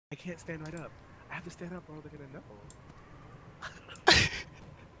can't stand right up. I have to stand up or they're gonna know.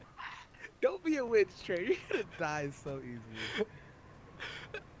 Don't be a witch, Trey. You're gonna die so easily.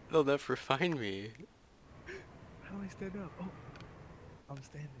 They'll never find me. How do I stand up? Oh, I'm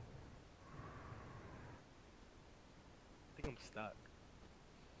standing. I think I'm stuck.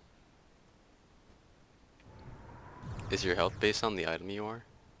 Is your health based on the item you are?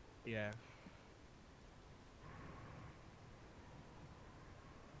 Yeah.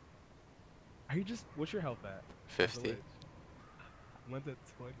 Are you just? What's your health at? As a 50. witch? I'm at 20.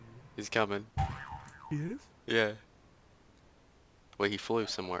 He's coming. He is? Yeah. Wait, he flew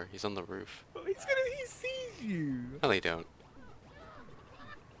somewhere. He's on the roof. Oh, he's gonna. He sees you. No, they don't.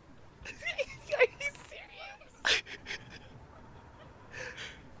 Are you serious?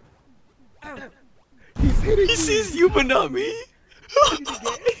 He's hitting He you. sees you, but not me.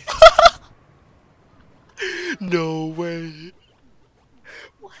 No way.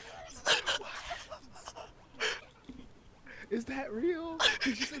 What? Is that real?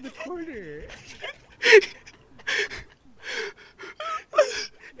 He's just in the corner. He's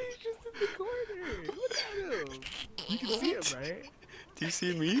just in the corner. Look at him. You can see him, right? Do you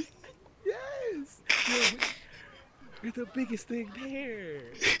see me? Yes. You're the biggest thing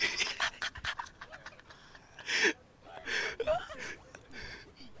there.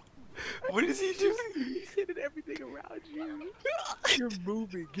 What is he doing? He's hitting everything around you. You're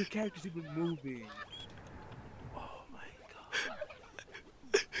moving. Your character's even moving. Oh my god.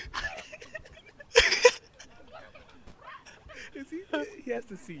 Is he has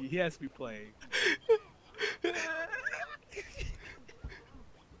to see. He has to be playing. Look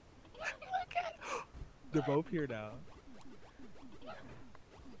at. They're both here now.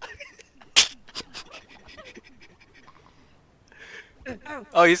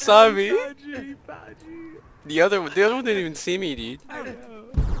 Oh, he saw me. He found you. He found you. The other one didn't even see me, dude. I know.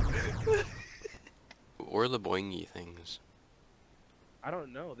 Where are the boingy things? I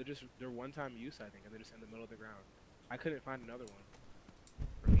don't know. They're one-time use, I think, and they're just in the middle of the ground. I couldn't find another one.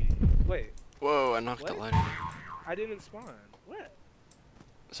 For me to use. Wait, Whoa, I knocked What? the lighter. I didn't spawn. What?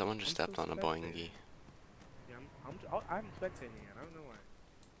 Someone just I'm stepped so on a spectating. boingy. Yeah, I'm spectating it. I don't know why.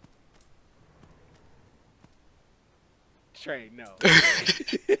 Trey, no.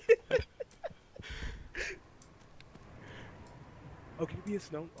 Oh, can you be a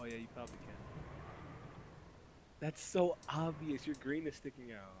snow? Oh yeah, you probably can. That's so obvious. Your green is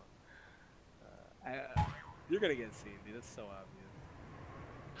sticking out. You're gonna get seen, dude. That's so obvious.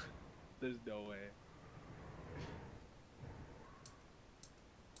 There's no way.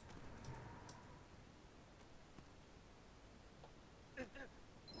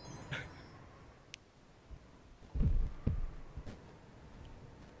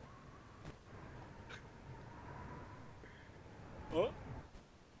 Oh.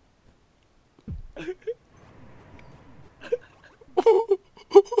 Are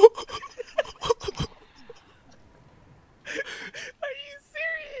you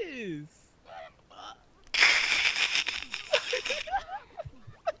serious?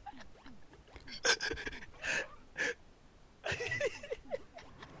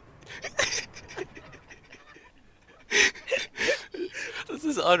 This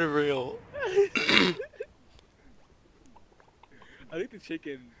is unreal. I think the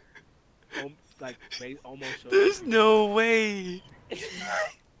chicken, almost showed. There's no way.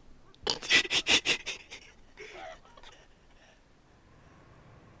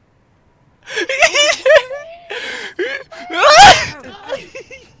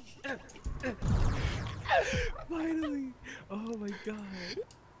 Finally! Oh my god!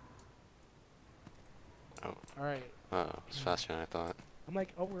 Oh. All right. It's faster than I thought. I'm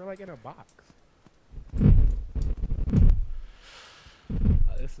like, oh, we're like in a box.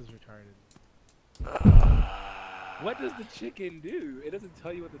 This is retarded. What does the chicken do? It doesn't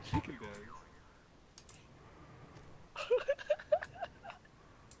tell you what the chicken does.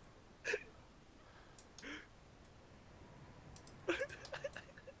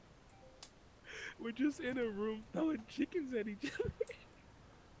 We're just in a room throwing chickens at each other.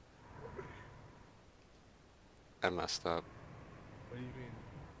 I messed up. What do you mean?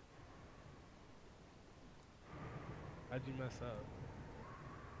 How'd you mess up?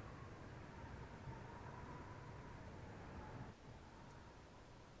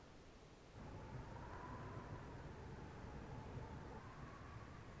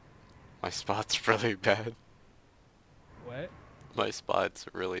 My spot's really bad. What? My spot's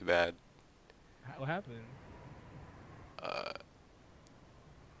really bad. What happened? How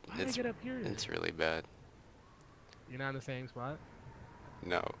did I It's get up here? it's really bad. You're not in the same spot?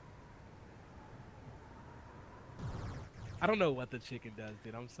 No. I don't know what the chicken does,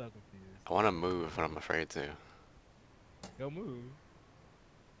 dude. I'm so confused. I want to move, but I'm afraid to. Go move.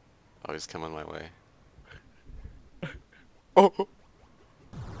 Oh, he's coming my way. Oh!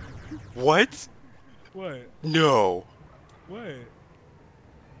 What? What? No! What?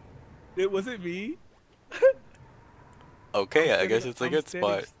 It wasn't me. Okay, I guess it's a good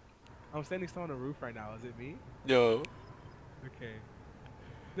spot. I'm standing still on the roof right now. Is it me? No. Okay.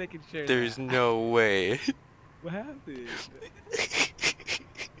 Making sure. There's that. no way. What happened?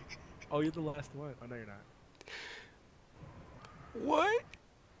 Oh, you're the last one. Oh no, you're not. What?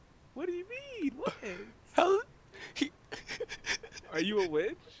 What do you mean? What? How? Are you a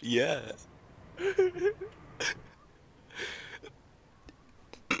witch? Yeah.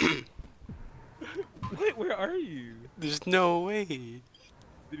 Wait, where are you? There's no way.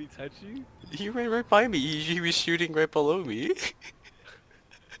 Did he touch you? He ran right by me. He was shooting right below me.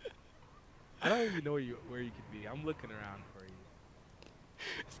 I don't even know where you could be. I'm looking around for you.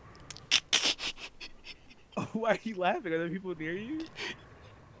 Oh, why are you laughing? Are there people near you?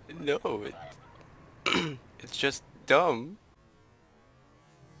 No, it's just dumb.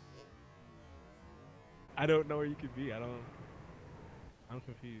 I don't know where you could be. I'm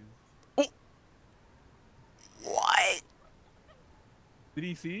confused. Oh. What? Did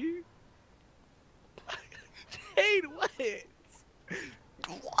he see you? Jade, what?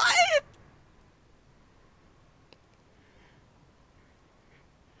 What?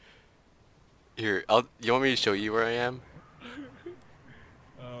 Here, you want me to show you where I am?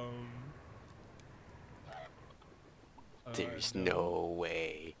 There's no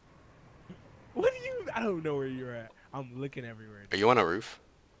way. What do you? I don't know where you're at. I'm looking everywhere. Are you on a roof?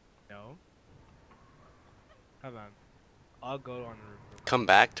 No. Hold on. I'll go on the roof. Come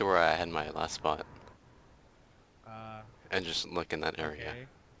back to where I had my last spot. Uh. And just look in that area. Okay.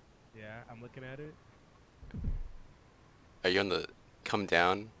 Yeah, I'm looking at it. Are you on the... Come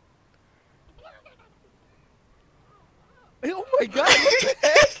down? Hey, oh my god, what the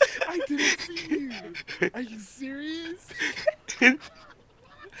heck? I didn't see you. Are you serious?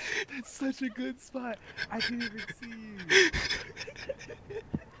 That's such a good spot. I didn't even see you.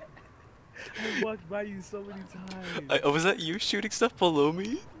 I walked by you so many times. Was that you shooting stuff below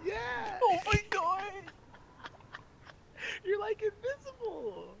me? Yeah. Oh my god. You're like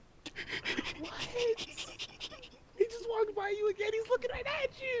invisible. What? He just walked by you again. He's looking right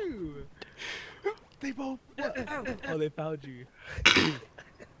at you. They both. Oh, they found you.